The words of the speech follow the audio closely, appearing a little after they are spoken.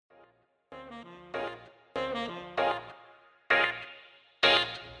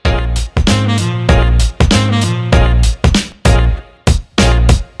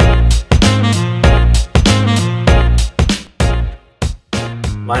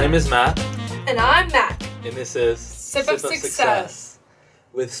name is Matt. And I'm Mac. And this is Sip of Success.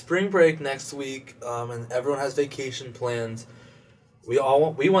 With spring break next week, and everyone has vacation plans, we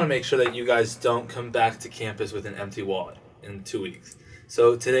want to make sure that you guys don't come back to campus with an empty wallet in 2 weeks.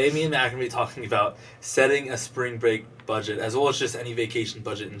 So today, me and Mac are going to be talking about setting a spring break budget, as well as just any vacation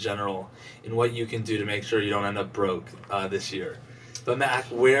budget in general, and what you can do to make sure you don't end up broke this year. But Mac,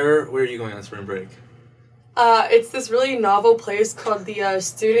 where are you going on spring break? It's this really novel place called the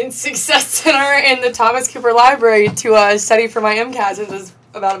Student Success Center in the Thomas Cooper Library to study for my MCAT, since it's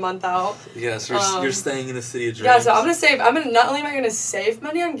about a month out. Yes, you're staying in the City of Dreams. Yeah, so I'm going to save. Not only am I going to save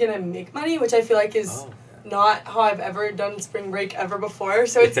money, I'm going to make money, which I feel like is not how I've ever done spring break ever before.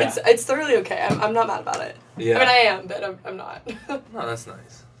 So it's thoroughly okay. I'm not mad about it. Yeah. I mean, I am, but I'm not. No, that's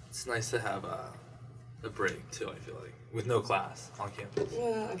nice. It's nice to have a break, too, I feel like, with no class on campus.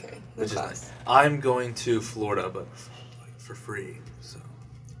 Yeah, okay. No which class. is nice. I'm going to Florida, but for free, so.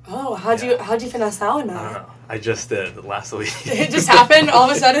 Oh, how'd you finesse that one, Matt? I don't know. I just did last week. It just happened all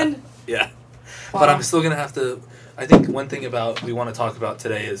of a sudden? Yeah. Wow. But I'm still going to have to... I think one thing we want to talk about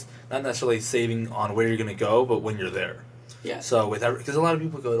today is not necessarily saving on where you're going to go, but when you're there. Yeah. So because a lot of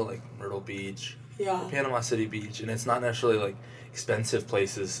people go to like Myrtle Beach, yeah, Panama City Beach, and it's not necessarily like expensive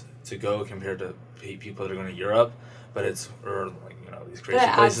places to go compared to people that are going to Europe, but it's these crazy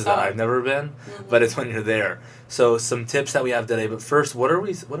places that I've never been, but it's when you're there. So some tips that we have today. But first, what are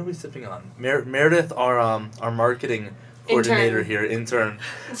we sipping on? Meredith, our marketing coordinator here, intern,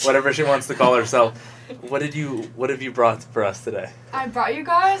 whatever she wants to call herself. What have you brought for us today? I brought you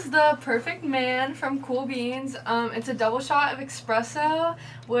guys the Perfect Man from Cool Beans. It's a double shot of espresso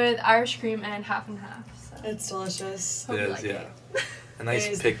with Irish cream and half and half. So. It's delicious. It is, yeah. A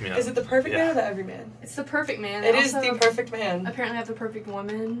nice pick-me-up. Is it the Perfect Man or the Every Man? It's the Perfect Man. It is the Perfect Man. Apparently I have the Perfect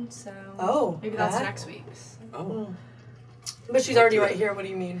Woman, so maybe that's next week's. Oh. But she's already right here. What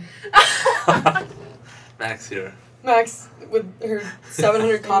do you mean? Max here. Max with her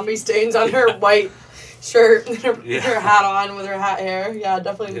 700 coffee stains on her white shirt and her hat on with her hat hair. Yeah,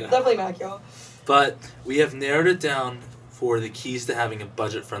 definitely Mac, y'all. But we have narrowed it down for the keys to having a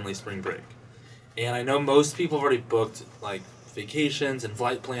budget-friendly spring break. And I know most people have already booked like vacations and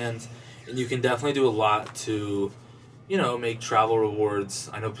flight plans, and you can definitely do a lot to, make travel rewards.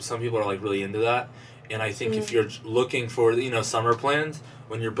 I know some people are like really into that. And I think if you're looking for, summer plans,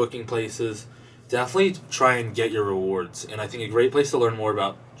 when you're booking places, definitely try and get your rewards. And I think a great place to learn more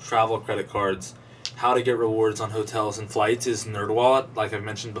about travel credit cards, how to get rewards on hotels and flights is NerdWallet, like I've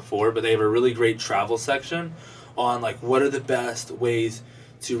mentioned before. But they have a really great travel section on like what are the best ways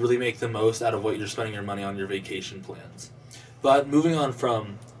to really make the most out of what you're spending your money on your vacation plans. But moving on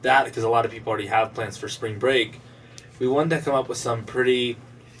from that, because a lot of people already have plans for spring break, we wanted to come up with some pretty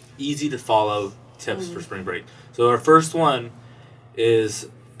easy to follow tips for spring break. So our first one is,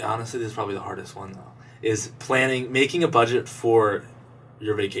 honestly, this is probably the hardest one though, is making a budget for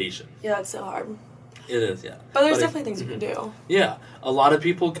your vacation. Yeah, it's so hard. It is, yeah. But there's definitely things you can do. Yeah. A lot of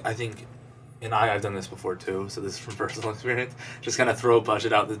people, I think, and I've done this before too, so this is from personal experience, just kind of throw a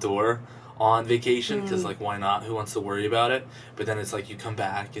budget out the door on vacation, because why not? Who wants to worry about it? But then it's like you come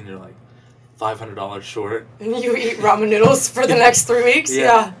back and you're like $500 short. And you eat ramen noodles for the next 3 weeks?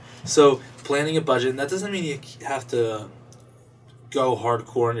 Yeah. So planning a budget, and that doesn't mean you have to go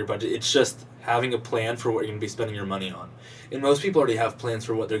hardcore on your budget. It's just having a plan for what you're going to be spending your money on. And most people already have plans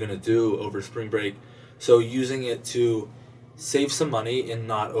for what they're going to do over spring break. So using it to save some money and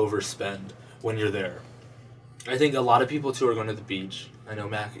not overspend when you're there. I think a lot of people too are going to the beach. I know,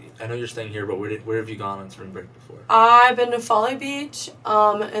 Mac, I know you're staying here, but where have you gone on spring break before? I've been to Folly Beach,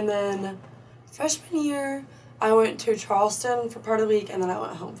 and then freshman year I went to Charleston for part of the week, and then I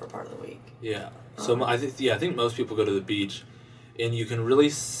went home for part of the week. Yeah. So I think most people go to the beach, and you can really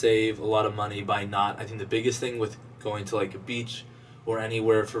save a lot of money by not. I think the biggest thing with going to like a beach or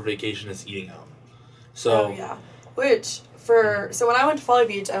anywhere for vacation is eating out. So So when I went to Folly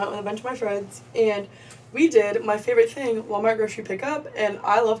Beach, I went with a bunch of my friends, and we did my favorite thing, Walmart grocery pickup, and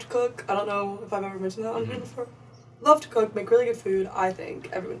I love to cook. I don't know if I've ever mentioned that on here before. Love to cook, make really good food, I think.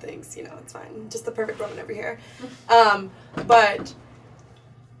 Everyone thinks, it's fine. Just the perfect woman over here. But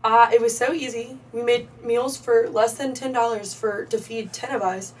it was so easy. We made meals for less than $10 to feed 10 of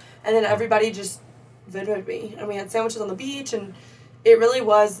us, and then everybody just Venmo'd me. And we had sandwiches on the beach, and it really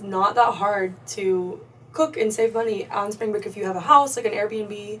was not that hard to cook and save money on spring break if you have a house, like an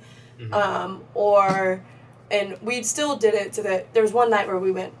Airbnb, and we still did it so that there was one night where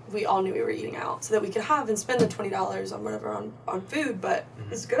we all knew we were eating out so that we could have and spend the $20 on whatever on food, but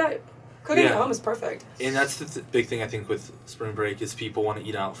it's a good Cooking at home is perfect. And that's the big thing, I think, with spring break is people want to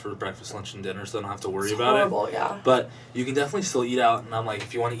eat out for breakfast, lunch, and dinner, so they don't have to worry about horrible, it. Yeah. But you can definitely still eat out, and I'm like,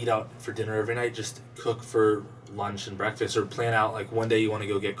 if you want to eat out for dinner every night, just cook for lunch and breakfast, or plan out, like, one day you want to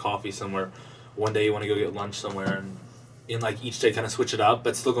go get coffee somewhere, one day you want to go get lunch somewhere, and in, like, each day kind of switch it up,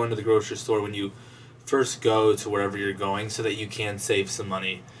 but still going to the grocery store when you first go to wherever you're going so that you can save some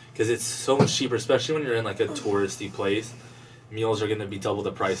money. Because it's so much cheaper, especially when you're in, like, a touristy place. Meals are going to be double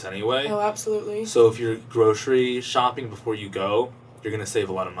the price anyway. Oh, absolutely. So if you're grocery shopping before you go, you're going to save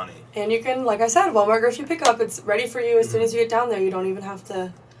a lot of money. And you can, like I said, Walmart grocery pickup, it's ready for you as soon as you get down there. You don't even have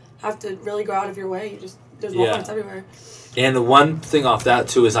to really go out of your way. There's Walmarts everywhere. And the one thing off that,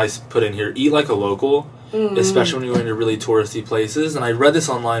 too, is I put in here, eat like a local, especially when you're in really touristy places. And I read this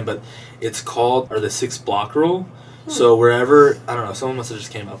online, but it's called, the 6 block rule. So wherever, I don't know, someone must have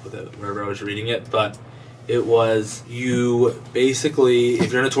just came up with it wherever I was reading it, but it was you basically,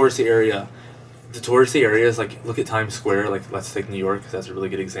 if you're in a touristy area, the touristy areas, like, look at Times Square, like, let's take New York, because that's a really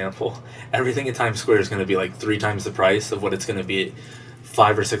good example. Everything in Times Square is going to be, like, 3 times the price of what it's going to be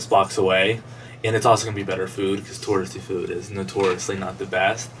 5 or 6 blocks away. And it's also going to be better food, because touristy food is notoriously not the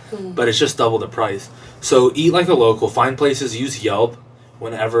best. But it's just double the price. So eat like a local, find places, use Yelp.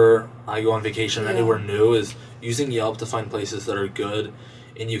 Whenever I go on vacation anywhere new, is using Yelp to find places that are good.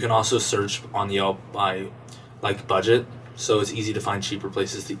 And you can also search on Yelp by, like, budget. So it's easy to find cheaper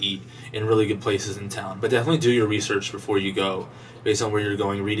places to eat and really good places in town. But definitely do your research before you go, based on where you're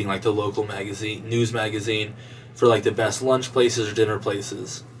going, reading, like, the local news magazine for, like, the best lunch places or dinner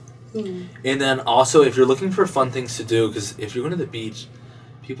places. And then also, if you're looking for fun things to do, because if you're going to the beach,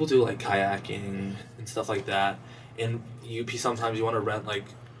 people do, like, kayaking and stuff like that. And sometimes you want to rent, like,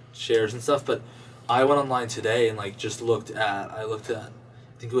 chairs and stuff. But I went online today and, like, just looked at, I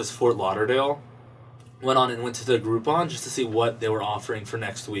think it was Fort Lauderdale. Went to the Groupon just to see what they were offering for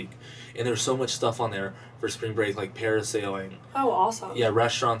next week. And there's so much stuff on there for spring break, like parasailing. Oh, awesome. Yeah,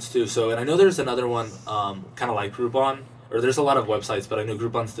 restaurants too. So, and I know there's another one kind of like Groupon, or there's a lot of websites, but I know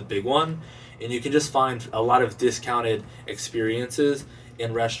Groupon's the big one. And you can just find a lot of discounted experiences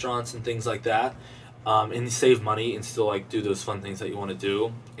in restaurants and things like that. And save money and still, like, do those fun things that you want to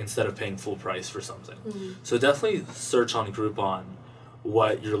do instead of paying full price for something. So definitely search on Groupon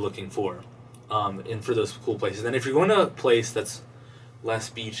what you're looking for. And for those cool places. And if you're going to a place that's less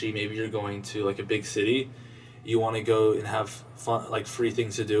beachy, maybe you're going to, like, a big city, you want to go and have fun, like, free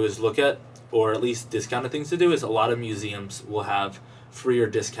things to do, is look at, or at least discounted things to do, is a lot of museums will have free or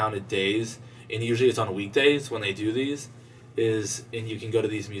discounted days, and usually it's on weekdays when they do these, and you can go to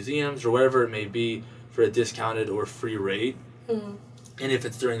these museums or wherever it may be for a discounted or free rate. And if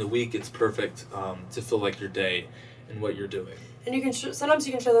it's during the week, it's perfect to fill, like, your day and what you're doing. And you can sometimes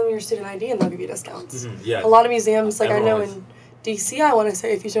you can show them your student ID and they'll give you discounts. Yeah. A lot of museums, like I know in DC, I want to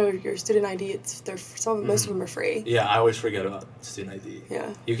say if you show your student ID, most of them are free. Yeah, I always forget about student ID.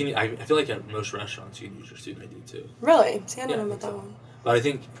 Yeah. You can. I feel like at most restaurants you can use your student ID too. Really? See, I don't know about that one. But I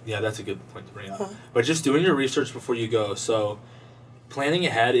think that's a good point to bring up. But just doing your research before you go. So planning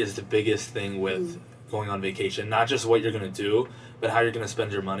ahead is the biggest thing with going on vacation. Not just what you're gonna do, but how you're gonna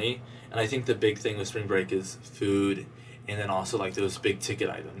spend your money. And I think the big thing with spring break is food. And then also, like, those big ticket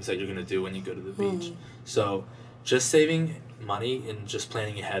items that you're going to do when you go to the beach. So just saving money and just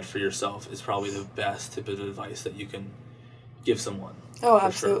planning ahead for yourself is probably the best tip of advice that you can give someone. Oh,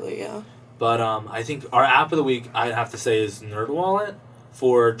 absolutely, yeah. But I think our app of the week, I'd have to say, is NerdWallet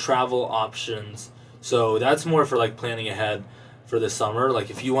for travel options. So that's more for, like, planning ahead for the summer. Like,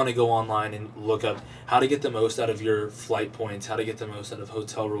 if you want to go online and look up how to get the most out of your flight points, how to get the most out of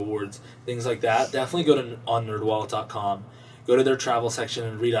hotel rewards, things like that, definitely go to on nerdwallet.com. Go to their travel section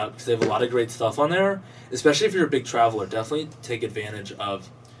and read up, because they have a lot of great stuff on there. Especially if you're a big traveler, definitely take advantage of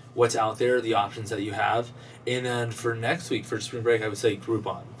what's out there, the options that you have. And then for next week, for spring break, I would say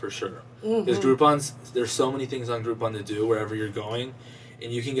Groupon for sure. Because there's so many things on Groupon to do wherever you're going.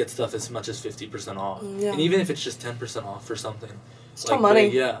 And you can get stuff as much as 50% off. And even if it's just 10% off for something. Still like money.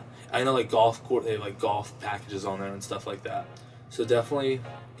 Yeah. I know, like, golf court, they have, like, golf packages on there and stuff like that. So definitely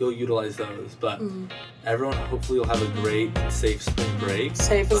go utilize those. But everyone hopefully will have a great, safe spring break.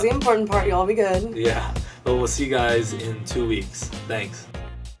 Safe is the important part. Y'all be good. Yeah. But we'll see you guys in 2 weeks. Thanks.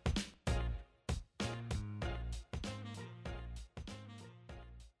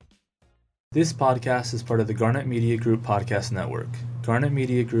 This podcast is part of the Garnet Media Group podcast network. Garnet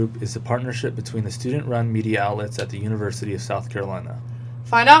Media Group is a partnership between the student-run media outlets at the University of South Carolina.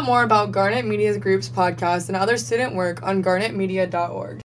 Find out more about Garnet Media Group's podcast and other student work on garnetmedia.org.